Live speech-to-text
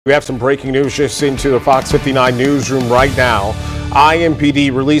We have some breaking news just into the Fox 59 newsroom right now.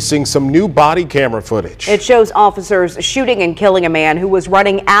 IMPD releasing some new body camera footage. It shows officers shooting and killing a man who was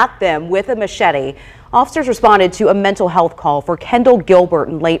running at them with a machete. Officers responded to a mental health call for Kendall Gilbert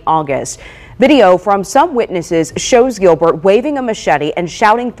in late August. Video from some witnesses shows Gilbert waving a machete and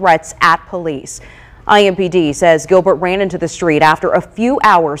shouting threats at police. IMPD says Gilbert ran into the street after a few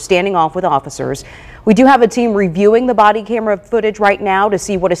hours standing off with officers. We do have a team reviewing the body camera footage right now to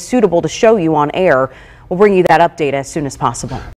see what is suitable to show you on air. We'll bring you that update as soon as possible.